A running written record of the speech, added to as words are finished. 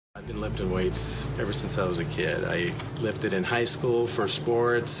I've been lifting weights ever since I was a kid. I lifted in high school for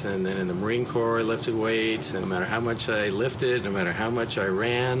sports, and then in the Marine Corps I lifted weights, and no matter how much I lifted, no matter how much I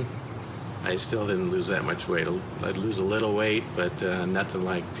ran, I still didn't lose that much weight. I'd lose a little weight, but nothing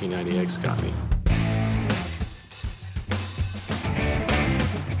like P90X got me.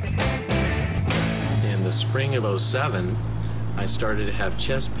 In the spring of '07, I started to have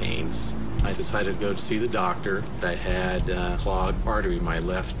chest pains. I decided to go to see the doctor. I had clogged artery, my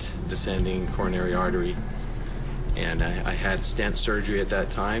left descending coronary artery, and I had stent surgery at that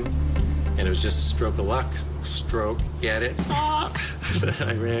time, and it was just a stroke of luck. Stroke, get it?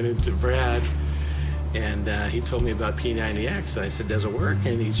 I ran into Brad, and he told me about P90X. I said, does it work?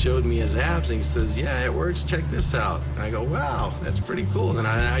 And he showed me his abs, and he says, yeah, it works. Check this out. And I go, wow, that's pretty cool. And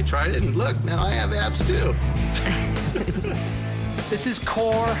I tried it, and look, now I have abs too. This is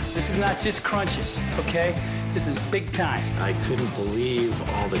core. This is not just crunches, okay? This is big time. I couldn't believe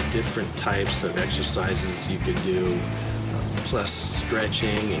all the different types of exercises you could do, plus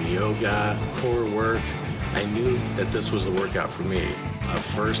stretching and yoga, core work. I knew that this was the workout for me. At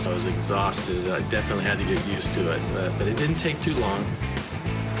first, I was exhausted. I definitely had to get used to it, but it didn't take too long.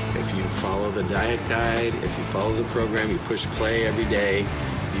 If you follow the diet guide, if you follow the program, you push play every day,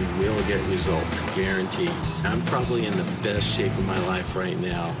 you will get results, guaranteed. I'm probably in the best shape of my life right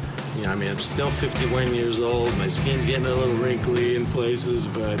now. You know, I mean, I'm still 51 years old. My skin's getting a little wrinkly in places,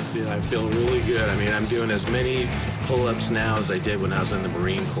 but you know, I feel really good. I mean, I'm doing as many pull-ups now as I did when I was in the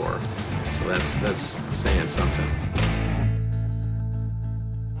Marine Corps. So that's saying something.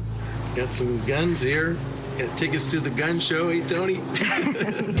 Got some guns here. Got tickets to the gun show, eh, Tony?